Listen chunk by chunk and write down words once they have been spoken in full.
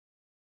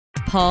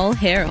Paul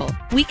Harrell,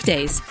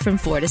 weekdays from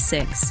 4 to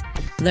 6.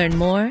 Learn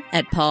more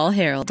at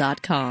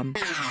paulharrell.com.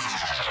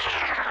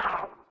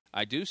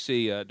 I do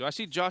see. Do I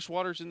see Josh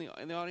Waters in the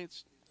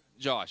audience?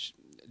 Josh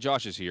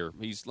is here.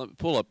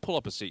 Pull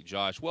up a seat,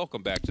 Josh.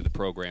 Welcome back to the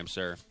program,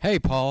 sir. Hey,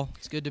 Paul.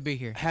 It's good to be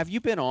here. Have you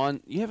been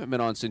on? You haven't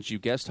been on since you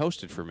guest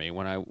hosted for me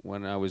when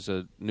I was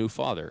a new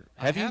father.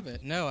 Have you? I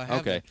haven't. No, I haven't.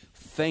 Okay.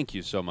 Thank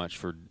you so much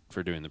for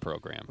doing the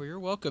program. Well, you're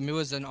welcome. It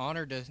was an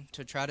honor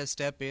to try to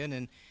step in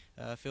and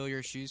fill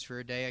your shoes for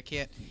a day. I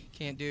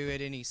can't do it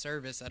any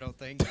service, I don't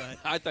think. But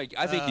I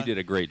think you did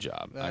a great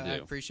job. I do. I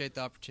appreciate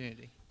the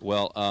opportunity.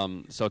 Well,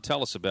 so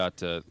tell us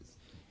about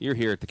you're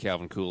here at the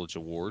Calvin Coolidge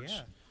Awards.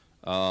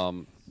 Yeah.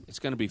 It's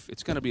going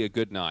to be a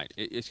good night.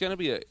 It's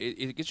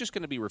just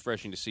going to be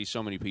refreshing to see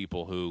so many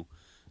people who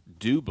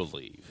do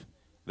believe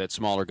that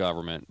smaller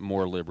government,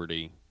 more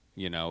liberty,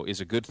 is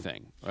a good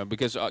thing.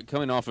 Because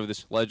coming off of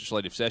this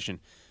legislative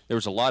session, there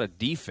was a lot of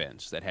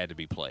defense that had to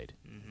be played,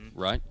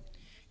 right?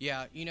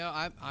 Yeah,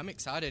 I'm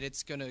excited.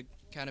 It's going to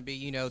kind of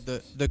be,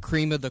 the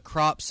cream of the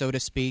crop, so to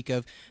speak,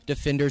 of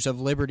defenders of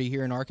liberty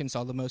here in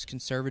Arkansas, the most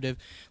conservative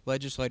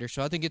legislators.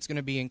 So I think it's going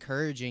to be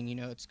encouraging.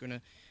 It's going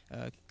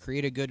to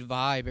create a good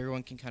vibe.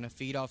 Everyone can kind of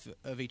feed off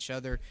of each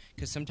other,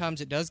 because sometimes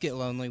it does get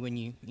lonely when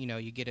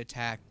you get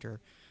attacked or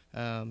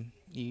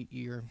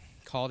you're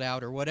called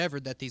out or whatever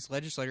that these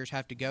legislators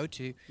have to go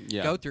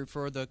through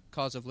for the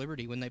cause of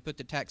liberty. When they put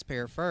the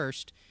taxpayer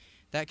first,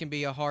 that can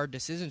be a hard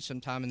decision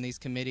sometime in these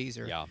committees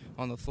or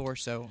on the floor.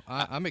 So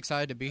I'm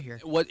excited to be here.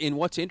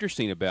 What's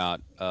interesting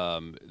about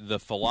the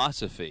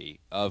philosophy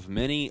of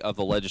many of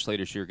the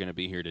legislators who are going to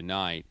be here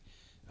tonight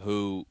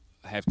who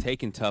have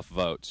taken tough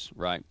votes,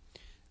 right?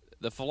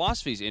 The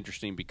philosophy is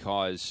interesting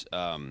because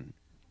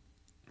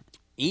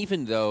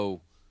even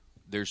though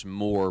there's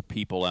more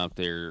people out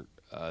there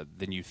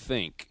than you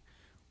think,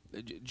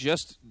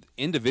 just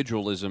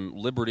individualism,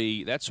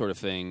 liberty, that sort of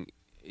thing,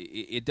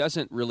 it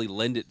doesn't really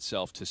lend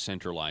itself to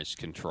centralized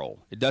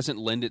control. It doesn't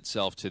lend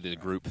itself to the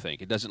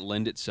groupthink. It doesn't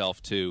lend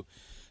itself to,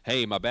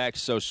 hey, my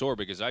back's so sore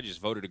because I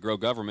just voted to grow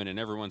government and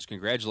everyone's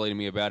congratulating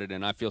me about it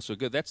and I feel so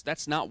good.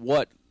 That's not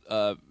what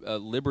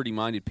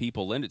liberty-minded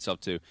people lend itself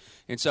to.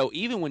 And so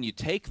even when you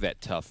take that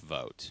tough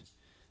vote,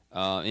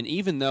 and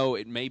even though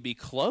it may be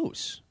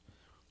close,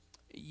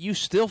 you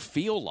still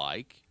feel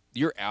like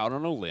you're out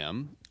on a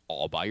limb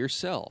all by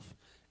yourself.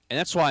 And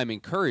that's why I'm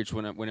encouraged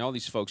when all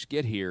these folks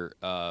get here.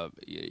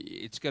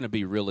 It's going to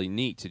be really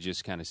neat to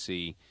just kind of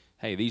see,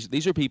 hey,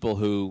 these are people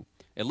who,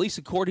 at least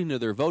according to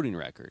their voting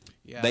record,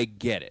 they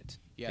get it,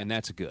 and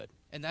that's good.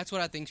 And that's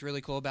what I think is really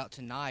cool about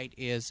tonight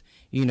is,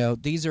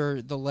 these are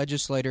the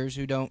legislators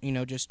who don't,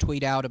 just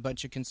tweet out a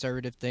bunch of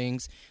conservative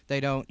things. They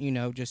don't,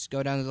 just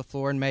go down to the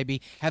floor and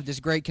maybe have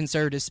this great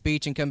conservative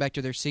speech and come back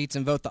to their seats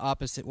and vote the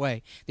opposite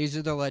way. These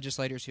are the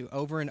legislators who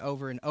over and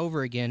over and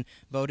over again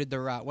voted the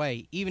right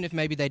way, even if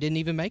maybe they didn't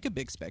even make a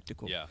big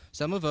spectacle. Yeah.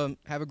 Some of them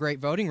have a great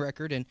voting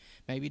record and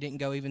maybe didn't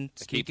go even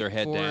keep their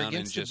head down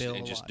and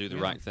just do the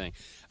right thing.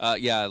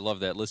 I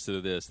love that. Listen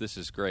to this. This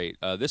is great.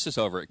 This is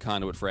over at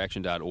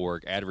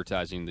conduitforaction.org,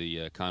 advertising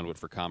the Conduit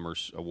for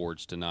Commerce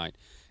Awards tonight.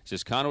 It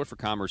says Conduit for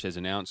Commerce has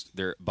announced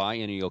their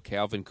biennial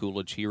Calvin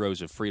Coolidge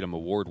Heroes of Freedom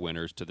Award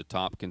winners to the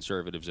top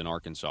conservatives in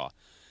Arkansas.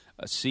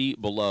 See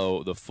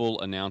below the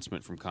full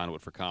announcement from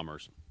Conduit for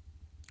Commerce.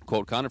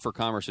 Quote, Conduit for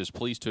Commerce is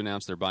pleased to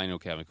announce their biennial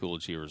Calvin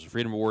Coolidge Heroes of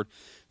Freedom Award.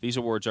 These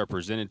awards are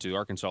presented to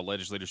Arkansas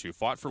legislators who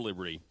fought for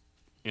liberty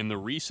in the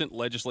recent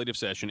legislative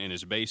session and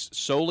is based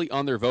solely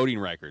on their voting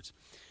records.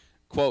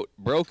 Quote,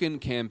 broken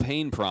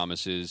campaign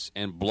promises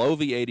and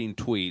bloviating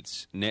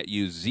tweets net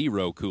you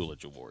 0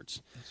 Coolidge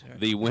Awards. Right.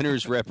 The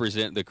winners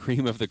represent the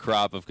cream of the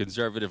crop of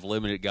conservative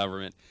limited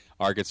government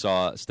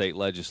Arkansas state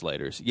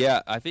legislators.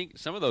 Yeah, I think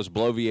some of those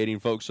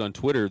bloviating folks on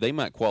Twitter, they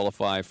might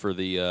qualify for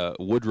the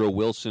Woodrow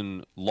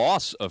Wilson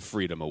Loss of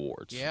Freedom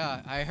Awards.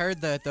 Yeah, I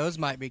heard that those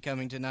might be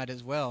coming tonight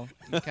as well.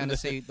 You kind of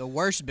see the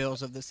worst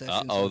bills of the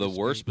session. The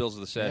worst bills of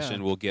the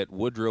session will get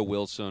Woodrow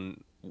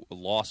Wilson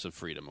Loss of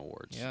Freedom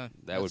Awards. Yeah,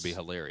 that would be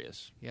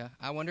hilarious. Yeah,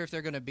 I wonder if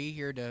they're going to be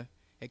here to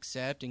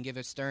accept and give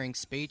a stirring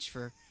speech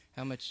for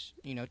how much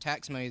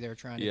tax money they're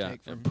trying to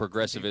take from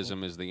progressivism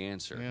people. Is the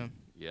answer.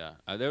 Yeah,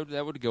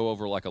 that would go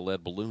over like a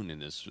lead balloon in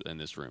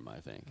this room, I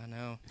think. I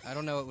know. I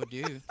don't know what it would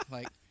do.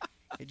 Like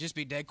it'd just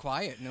be dead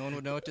quiet. No one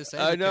would know what to say.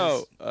 I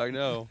know.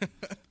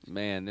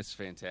 Man, that's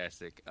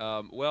fantastic. It's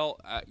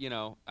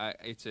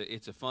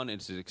a fun,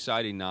 it's an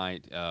exciting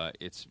night.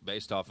 It's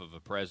based off of a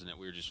president.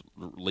 We were just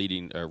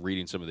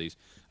reading some of these.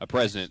 A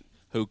president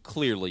who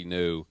clearly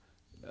knew,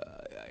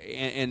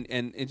 and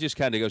it just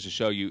kind of goes to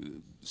show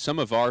you some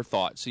of our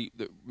thoughts. See,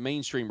 the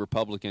mainstream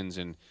Republicans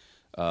and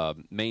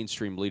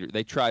mainstream leaders,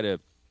 they try to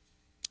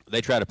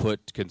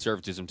put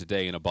conservatism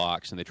today in a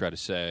box, and they try to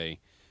say,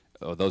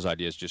 oh, those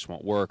ideas just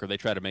won't work, or they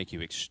try to make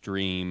you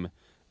extreme,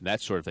 that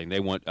sort of thing.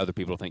 They want other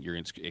people to think you're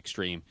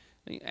extreme.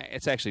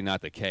 It's actually not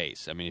the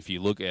case. I mean, if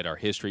you look at our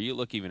history, you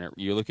look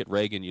at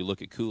Reagan, you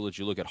look at Coolidge,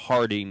 you look at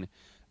Harding,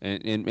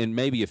 and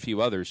maybe a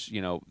few others.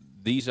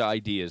 These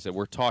ideas that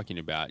we're talking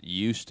about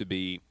used to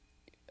be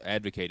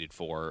advocated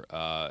for,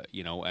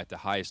 at the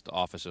highest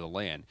office of the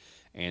land.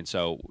 And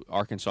so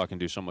Arkansas can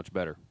do so much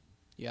better.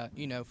 Yeah,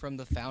 from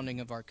the founding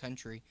of our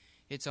country,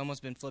 it's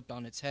almost been flipped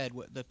on its head,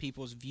 what the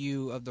people's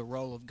view of the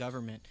role of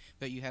government.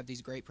 But you have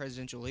these great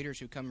presidential leaders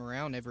who come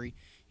around every,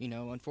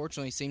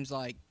 unfortunately, it seems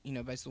like,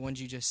 based on the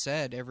ones you just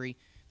said, every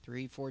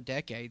 3-4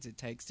 decades it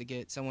takes to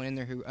get someone in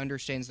there who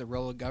understands the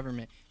role of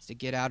government, is to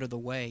get out of the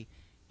way.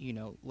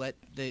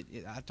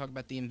 I talk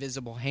about the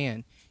invisible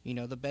hand.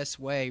 The best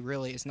way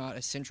really is not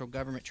a central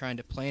government trying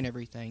to plan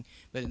everything,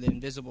 but the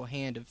invisible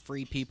hand of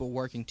free people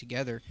working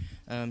together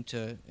in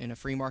a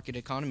free market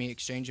economy,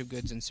 exchange of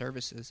goods and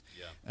services.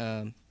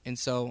 Yeah. And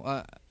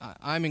so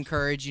I'm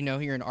encouraged,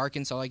 here in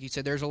Arkansas, like you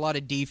said, there's a lot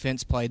of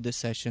defense played this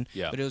session,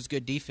 but it was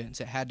good defense.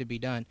 It had to be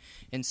done.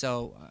 And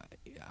so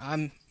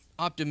I'm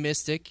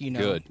optimistic,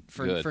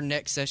 for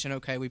next session.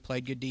 Okay, we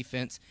played good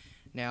defense.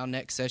 Now,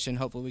 next session,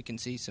 hopefully we can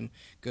see some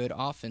good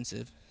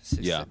offensive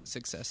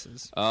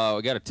successes. We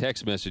got a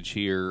text message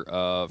here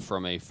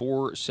from a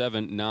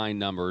 479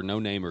 number, no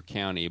name or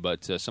county,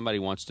 but somebody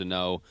wants to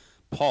know,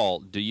 Paul,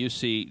 do you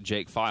see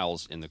Jake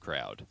Files in the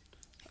crowd?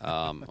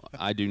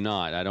 I do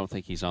not. I don't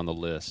think he's on the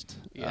list.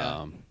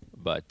 Yeah.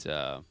 But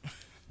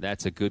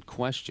that's a good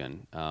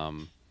question.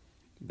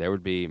 There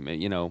would be,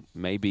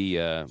 maybe...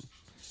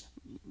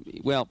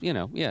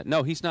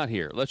 no, he's not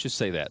here. Let's just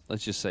say that.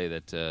 Let's just say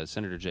that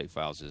Senator Jake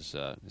Files is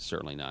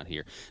certainly not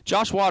here.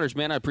 Josh Waters,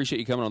 man, I appreciate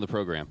you coming on the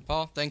program.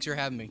 Paul, thanks for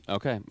having me.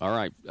 Okay, all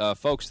right.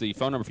 Folks, the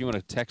phone number, if you want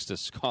to text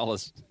us, call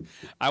us.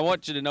 I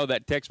want you to know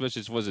that text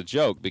message was a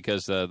joke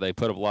because they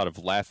put up a lot of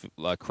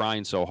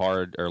laughing so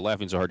hard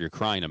you're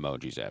crying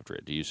emojis after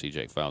it. Do you see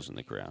Jake Files in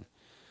the crowd?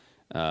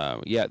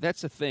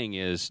 That's the thing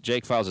is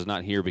Jake Files is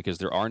not here because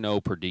there are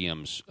no per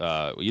diems.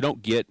 You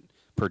don't get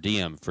per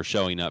diem for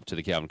showing up to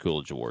the Calvin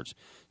Coolidge Awards.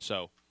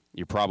 So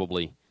you're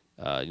probably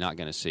not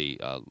going to see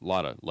a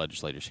lot of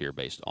legislators here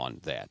based on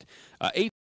that.